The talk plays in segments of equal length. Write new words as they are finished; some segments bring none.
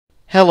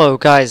Hello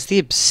guys, the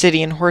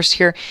Obsidian Horse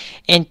here,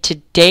 and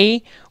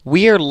today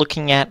we are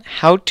looking at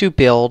how to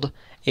build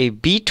a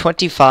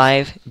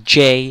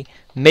B-25J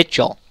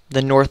Mitchell,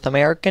 the North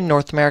American.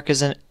 North America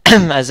is in,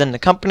 as in the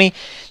company.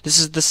 This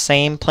is the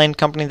same plane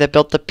company that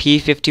built the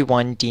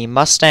P-51D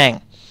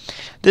Mustang.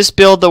 This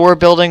build that we're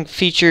building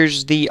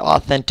features the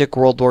authentic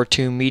World War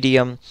II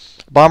medium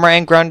bomber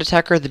and ground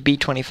attacker, the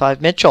B-25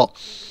 Mitchell.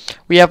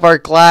 We have our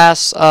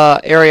glass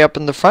area up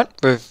in the front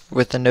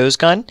with the nose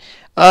gun.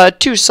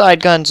 Two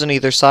side guns on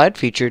either side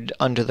featured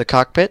under the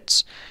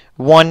cockpits.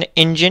 One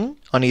engine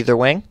on either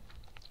wing.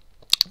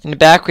 In the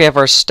back we have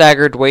our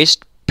staggered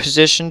waist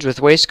positions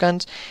with waist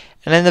guns.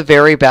 And in the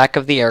very back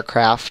of the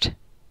aircraft,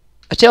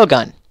 a tail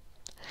gun.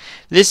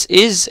 This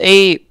is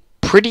a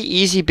pretty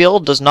easy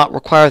build, does not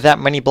require that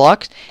many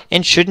blocks,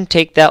 and shouldn't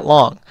take that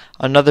long.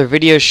 Another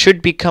video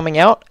should be coming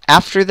out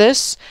after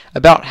this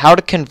about how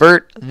to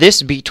convert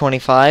this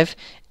B-25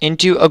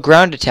 into a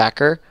ground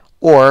attacker,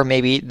 or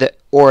maybe the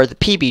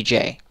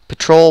PBJ,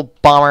 Patrol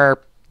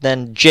Bomber,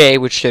 then J,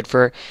 which stood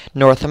for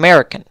North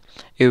American.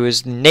 It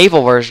was the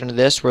naval version of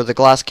this, where the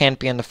glass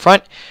canopy in the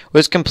front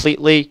was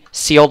completely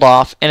sealed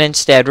off and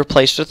instead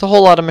replaced with a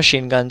whole lot of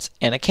machine guns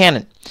and a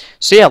cannon.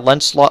 So yeah,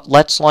 let's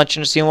launch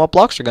into seeing what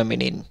blocks we're going to be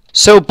needing.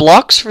 So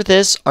blocks for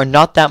this are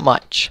not that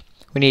much.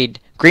 We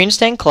need green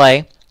stained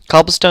clay,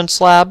 cobblestone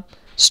slab,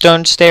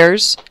 stone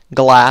stairs,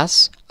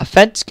 glass, a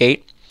fence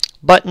gate,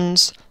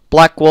 buttons,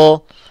 black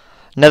wool,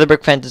 nether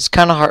brick fence. It's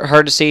kind of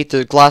hard to see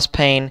through the glass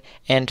pane,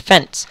 and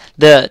fence.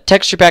 The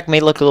texture pack may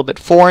look a little bit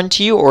foreign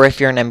to you, or if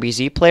you're an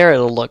MBZ player,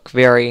 it'll look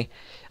very,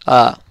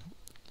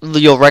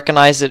 you'll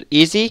recognize it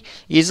easily.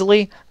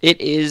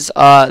 It is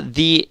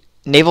the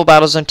Naval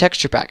Battlezone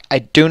texture pack. I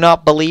do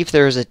not believe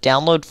there is a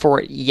download for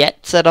it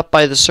yet set up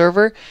by the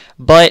server,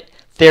 but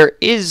there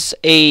is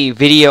a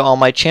video on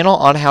my channel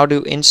on how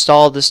to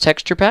install this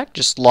texture pack.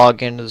 Just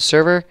log into the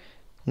server,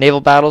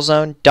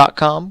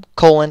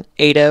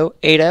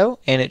 navalbattlezone.com:8080,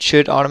 and it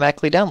should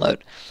automatically download.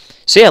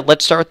 So yeah,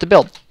 let's start with the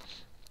build.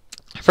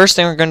 First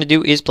thing we're going to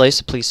do is place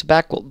a piece of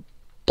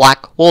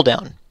black wool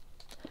down.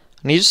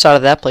 On either side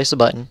of that, place a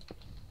button.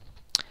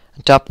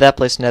 On top of that,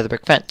 place another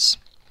brick fence.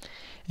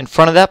 In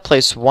front of that,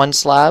 place one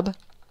slab,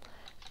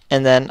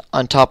 and then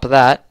on top of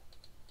that,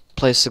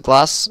 place the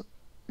glass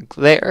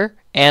there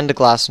and the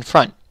glass in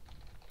front.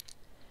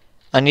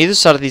 On either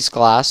side of these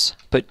glass,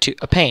 put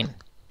a pane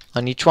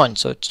on each one,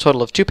 so it's a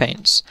total of 2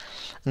 panes.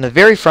 In the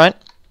very front,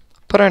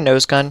 put our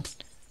nose gun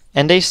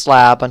and a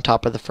slab on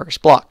top of the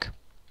first block.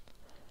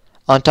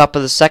 On top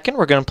of the second,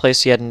 we're going to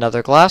place yet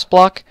another glass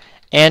block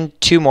and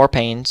 2 more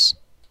panes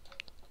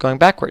going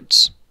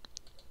backwards,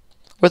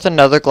 with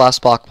another glass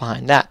block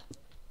behind that.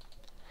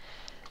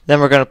 Then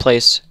we're going to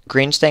place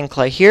green stained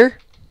clay here,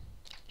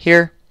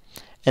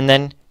 and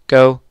then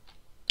go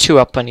 2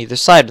 up on either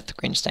side with the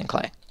green stained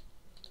clay.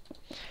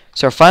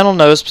 So our final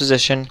nose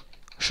position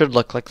should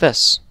look like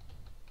this.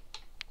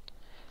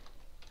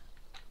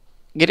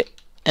 Get it?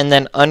 And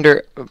then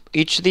under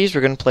each of these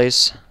we're going to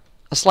place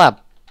a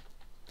slab.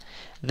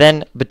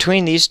 Then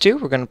between these two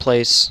we're going to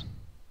place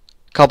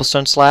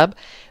cobblestone slab.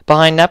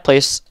 Behind that,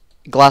 place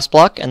glass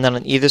block, and then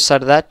on either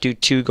side of that do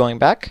 2 going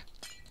back.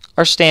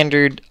 Our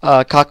standard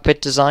cockpit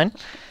design.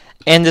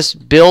 And this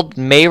build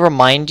may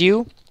remind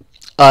you,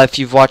 if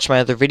you've watched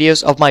my other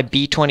videos, of my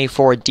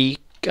B-24D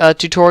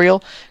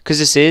tutorial, because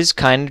this is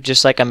kind of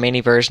just like a mini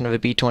version of a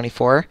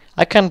B-24.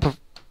 I kind of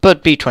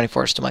put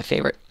B-24s to my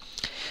favorite.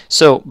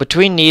 So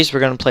between these we're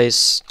going to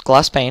place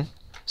glass pane,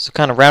 so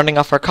kind of rounding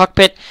off our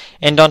cockpit,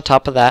 and on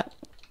top of that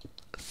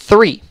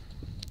 3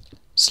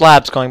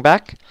 slabs going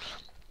back.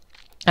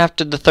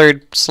 After the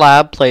third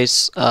slab,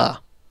 place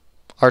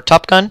our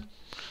top gun,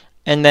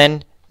 and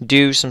then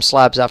do some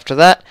slabs after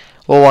that.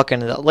 We'll walk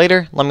into that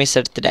later. Let me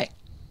set it today.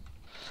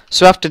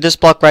 So after this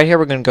block right here,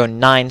 we're going to go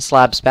 9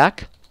 slabs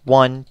back.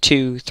 1,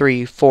 2,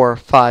 3, 4,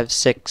 5,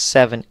 6,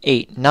 7,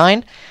 8,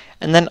 9.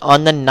 And then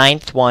on the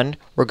 9th one,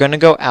 we're going to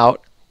go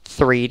out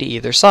 3 to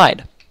either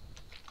side.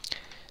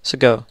 So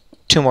go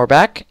 2 more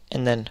back,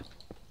 and then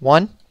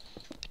 1,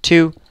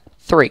 2,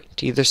 3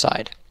 to either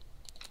side.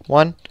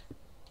 1,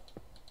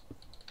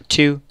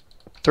 2,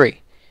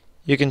 3.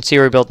 You can see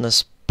we're building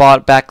this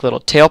back little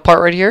tail part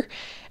right here.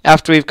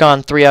 After we've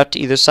gone 3 out to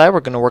either side,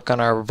 we're going to work on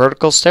our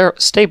vertical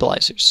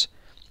stabilizers.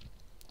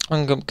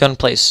 I'm going to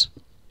place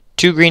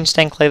 2 green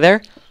stained clay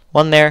there,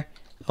 1 there,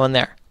 1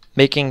 there,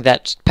 making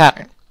that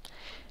pattern.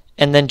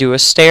 And then do a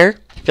stair,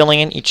 filling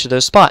in each of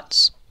those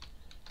spots,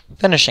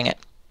 finishing it.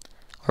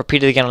 I'll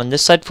repeat it again on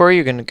this side for you.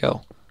 You're going to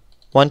go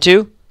 1,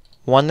 2,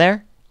 1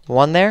 there,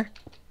 1 there,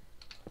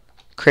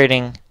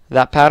 creating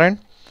that pattern,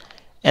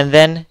 and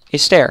then a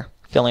stair,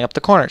 filling up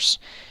the corners.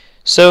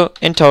 So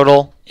in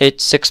total,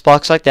 it's 6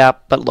 blocks like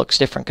that, but looks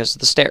different because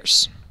of the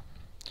stairs.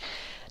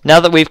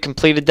 Now that we've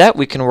completed that,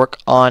 we can work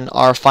on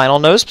our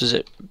final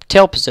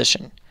tail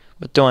position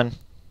with doing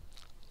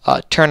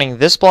turning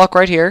this block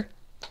right here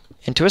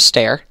into a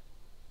stair.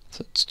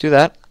 So let's do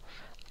that.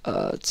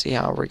 Let's see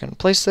how we're going to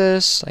place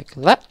this, like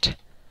that.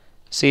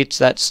 See, it's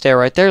that stair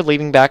right there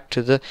leading back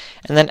to the,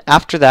 and then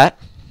after that,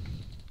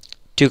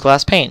 2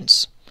 glass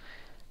panes.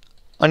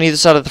 On either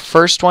side of the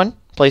first one,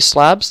 place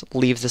slabs,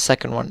 leave the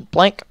second one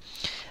blank.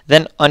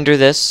 Then under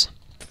this,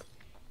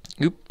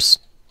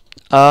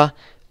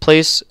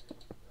 place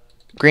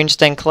green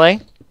stained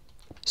clay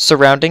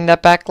surrounding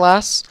that back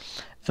glass,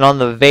 and on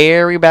the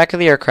very back of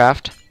the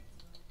aircraft,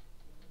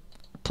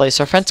 place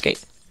our fence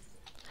gate.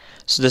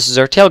 So this is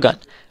our tail gun.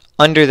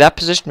 Under that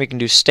position, we can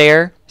do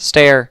stair,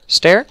 stair,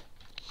 stair,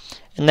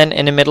 and then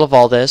in the middle of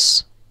all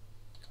this,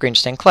 green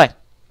stained clay.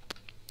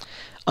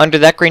 Under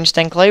that green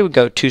stained clay, we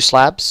go 2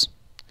 slabs.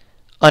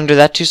 Under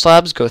that 2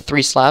 slabs, go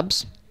 3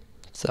 slabs.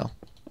 So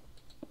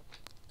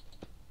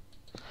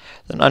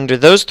then under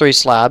those 3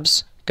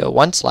 slabs, go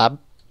 1 slab.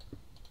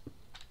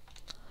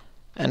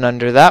 And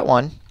under that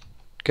one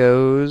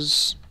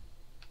goes...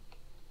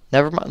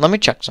 Never mind. Let me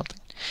check something.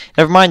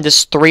 Never mind,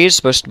 this 3 is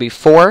supposed to be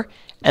 4.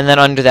 And then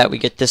under that we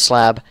get this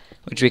slab,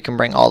 which we can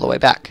bring all the way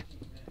back.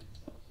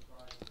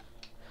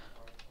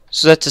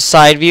 So that's a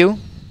side view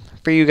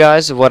for you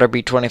guys of what our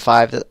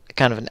B-25,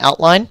 kind of an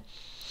outline.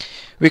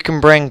 We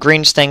can bring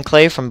green stained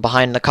clay from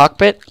behind the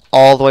cockpit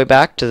all the way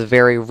back to the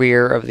very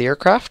rear of the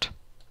aircraft.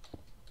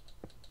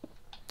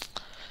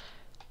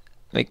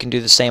 We can do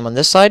the same on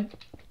this side.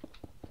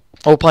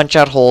 We'll punch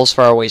out holes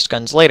for our waist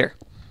guns later.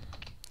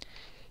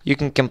 You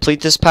can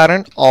complete this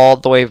pattern all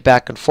the way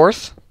back and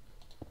forth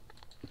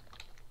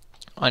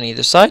on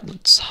either side.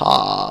 Let's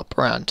hop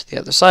around to the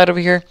other side over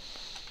here.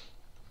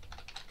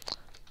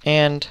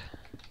 And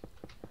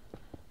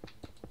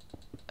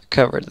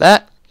cover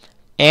that.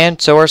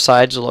 And so our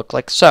sides will look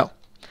like so.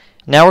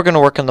 Now we're going to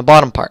work on the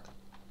bottom part.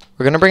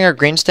 We're going to bring our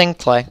green stained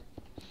clay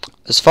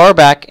as far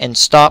back and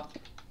stop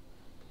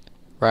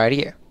right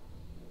here.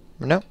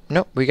 No,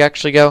 we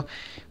actually go,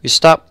 we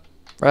stop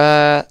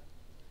right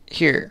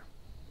here.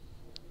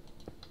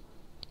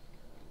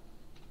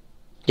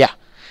 Yeah.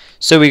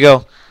 So we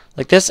go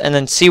like this, and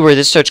then see where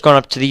this starts going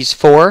up to these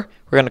 4.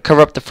 We're going to cover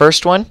up the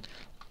first one,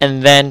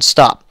 and then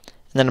stop.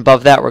 And then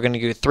above that, we're going to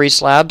do 3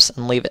 slabs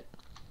and leave it.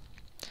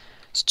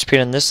 So just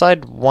repeat on this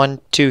side,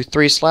 1, 2,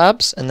 3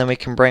 slabs, and then we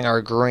can bring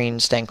our green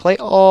stained clay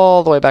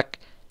all the way back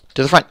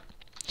to the front.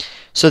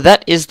 So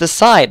that is the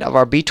side of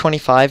our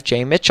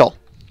B-25J Mitchell.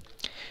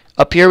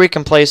 Up here we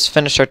can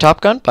finish our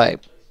top gun by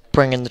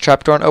bringing the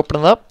trapdoor and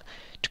opening it up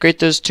to create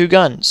those 2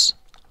 guns.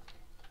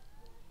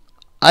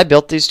 I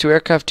built these 2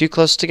 aircraft too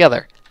close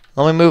together.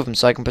 Let me move them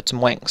so I can put some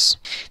wings.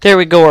 There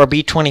we go, our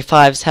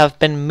B-25s have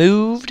been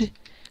moved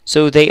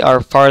so they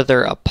are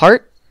farther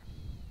apart.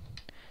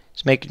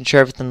 Just making sure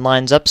everything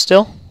lines up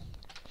still.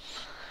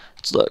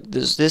 Let's look,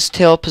 there's this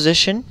tail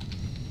position.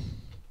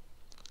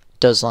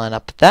 Does line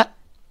up with that,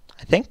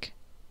 I think.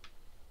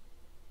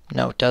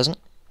 No, it doesn't.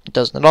 It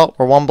doesn't at all.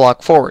 We're 1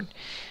 block forward.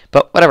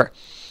 But whatever.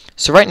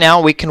 So right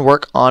now we can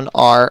work on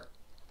our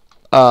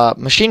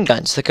machine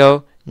guns that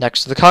go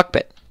next to the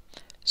cockpit.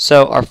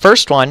 So our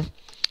first one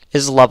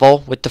is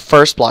level with the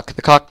first block of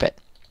the cockpit.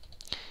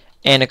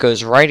 And it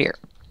goes right here.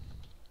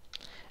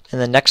 And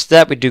then next to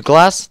that we do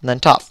glass and then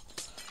top.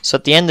 So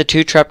at the end the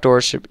 2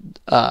 trapdoors should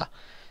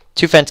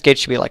 2 fence gates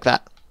should be like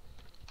that.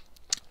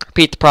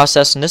 Repeat the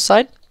process on this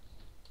side.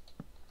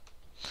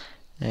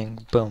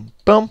 And boom,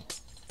 boom.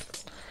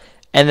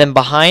 And then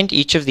behind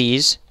each of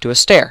these, do a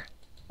stair.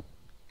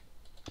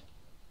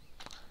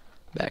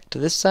 Back to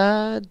this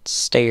side,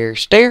 stair,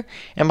 stair.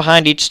 And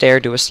behind each stair,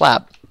 do a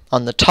slab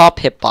on the top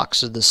hip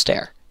box of the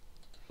stair.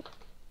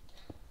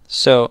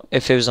 So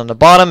if it was on the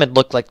bottom, it'd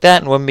look like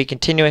that. And when we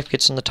continue, if it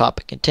gets on the top,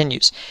 it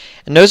continues.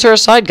 And those are our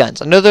side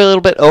guns. I know they're a little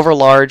bit over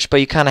large,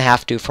 but you kind of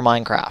have to for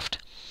Minecraft.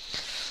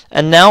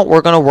 And now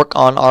we're going to work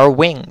on our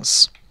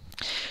wings.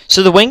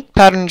 So the wing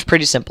pattern is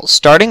pretty simple.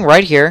 Starting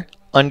right here,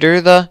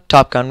 under the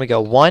top gun, we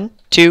go 1,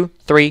 2,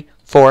 3,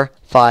 4,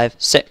 5,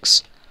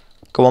 6.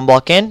 Go 1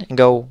 block in and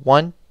go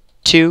 1,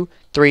 2,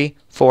 3,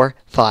 4,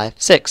 5,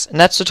 6. And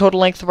that's the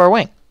total length of our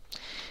wing.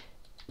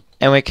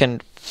 And we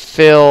can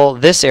fill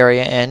this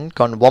area in,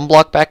 going 1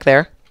 block back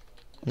there.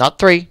 Not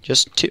 3,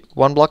 just 2,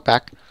 1 block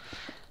back.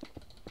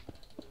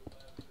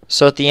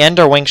 So at the end,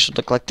 our wing should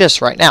look like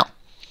this right now.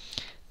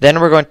 Then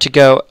we're going to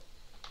go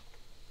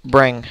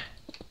bring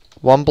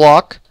 1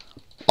 block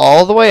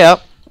all the way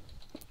up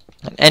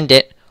and end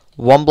it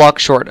 1 block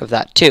short of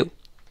that too.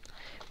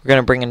 We're going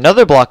to bring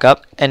another block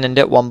up and end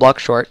it 1 block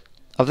short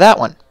of that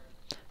one.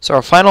 So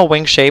our final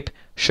wing shape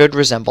should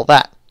resemble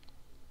that.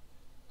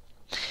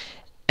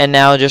 And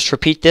now just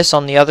repeat this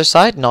on the other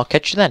side and I'll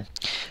catch you then.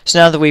 So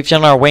now that we've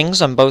done our wings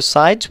on both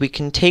sides, we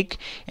can take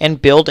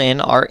and build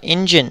in our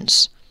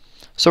engines.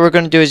 So what we're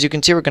going to do, as you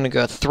can see, we're going to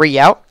go 3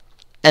 out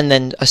and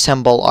then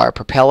assemble our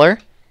propeller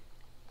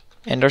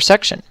and our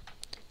section.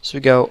 So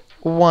we go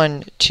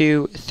 1,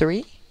 2,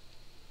 3.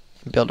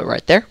 Build it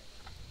right there.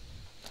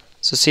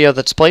 So see how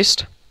that's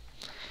placed?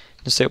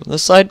 Just say it on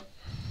this side.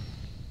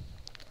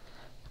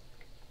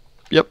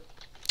 Yep.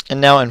 And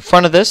now in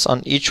front of this,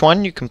 on each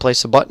one, you can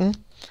place a button.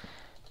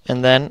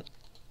 And then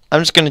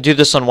I'm just going to do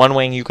this on one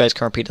wing. You guys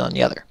can repeat it on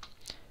the other.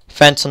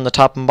 Fence on the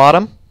top and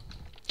bottom.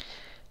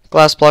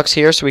 Glass blocks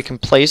here so we can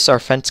place our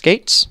fence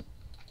gates.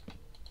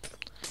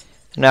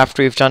 And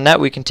after we've done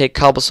that, we can take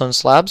cobblestone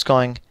slabs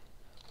going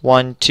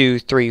 1, 2,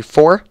 3,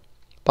 4.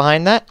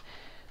 behind that.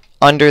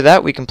 Under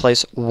that, we can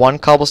place one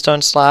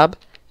cobblestone slab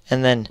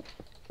and then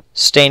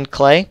stained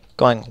clay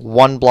going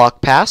one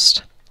block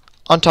past.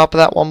 On top of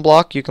that one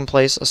block, you can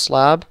place a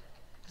slab,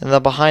 and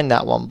then behind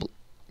that one,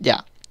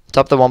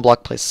 top of the one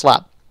block, place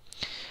slab.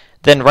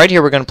 Then right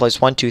here, we're going to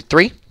place 1, 2,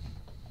 3.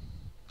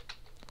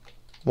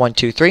 1,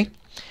 2, 3.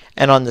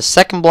 And on the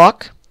second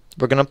block,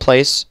 we're going to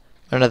place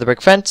another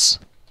brick fence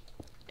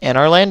and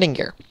our landing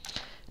gear.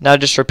 Now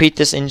just repeat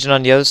this engine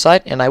on the other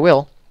side, and I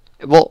will.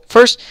 Well,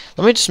 first,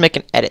 let me just make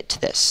an edit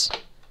to this.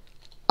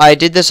 I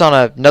did this on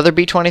another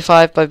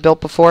B-25 I've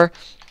built before.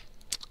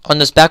 On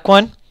this back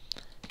one,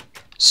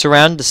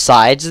 surround the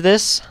sides of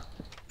this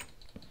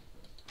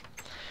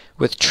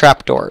with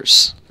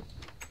trapdoors.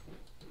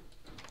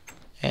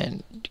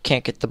 And you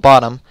can't get the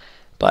bottom,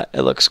 but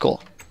it looks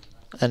cool.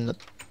 And the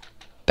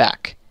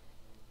back.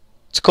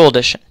 It's a cool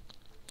addition.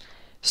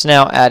 So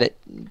now add it.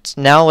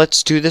 Now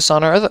let's do this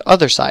on our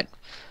other side.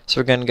 So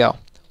we're going to go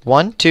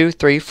 1, 2,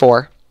 3,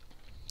 4.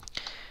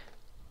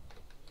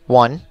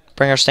 1.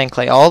 Bring our stained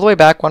clay all the way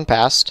back, one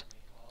past.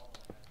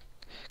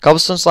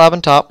 Cobblestone slab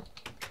on top.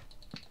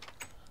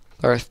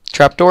 Our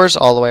trapdoors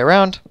all the way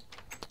around.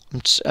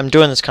 I'm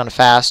doing this kind of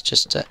fast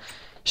just to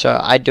show how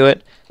I do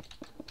it.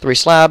 3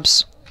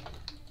 slabs.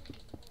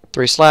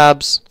 3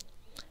 slabs.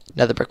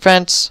 Another brick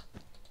fence.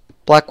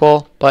 Black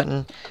wool.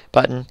 Button.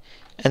 Button.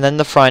 And then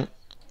the front.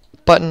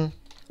 Button.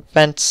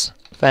 Fence.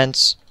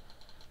 Fence.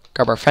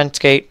 Grab our fence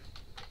gate.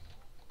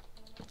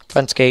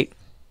 Fence gate.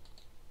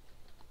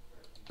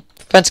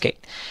 Fence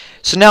gate.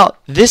 So now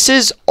this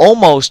is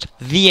almost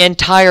the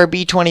entire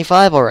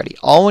B-25 already.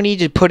 All we need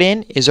to put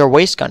in is our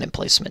waist gun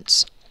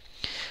emplacements.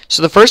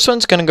 So the first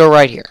one's going to go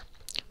right here.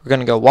 We're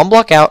going to go one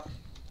block out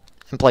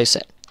and place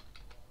it.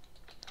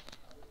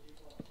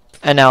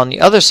 And now on the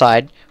other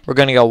side, we're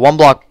going to go one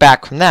block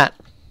back from that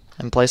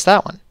and place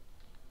that one.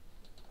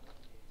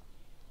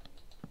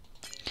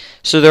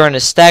 So they're in a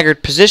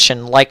staggered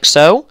position like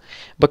so,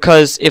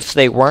 because if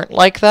they weren't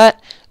like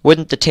that,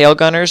 wouldn't the tail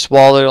gunners,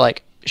 while they're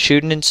like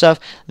shooting and stuff,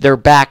 their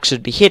backs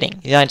would be hitting.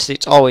 The United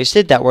States always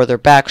did that, where their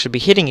backs would be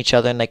hitting each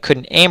other and they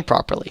couldn't aim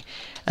properly.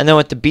 And then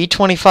with the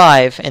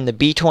B-25 and the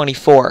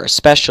B-24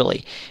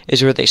 especially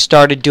is where they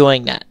started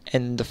doing that.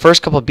 And the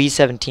first couple of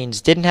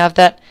B-17s didn't have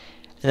that,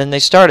 and then they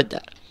started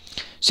that.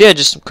 So yeah,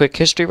 just some quick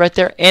history right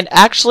there. And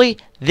actually,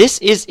 this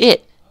is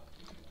it.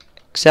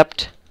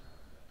 Except,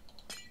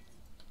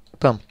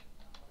 boom.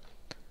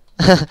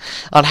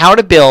 On how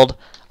to build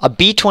a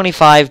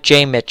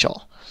B-25J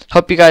Mitchell.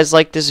 Hope you guys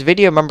like this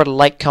video. Remember to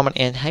like, comment,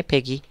 and hi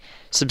Piggy.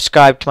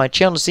 Subscribe to my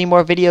channel to see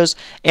more videos,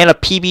 and a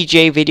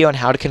PBJ video on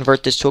how to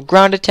convert this to a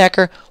ground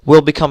attacker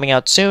will be coming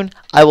out soon.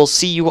 I will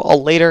see you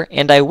all later,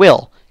 and I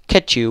will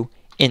catch you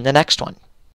in the next one.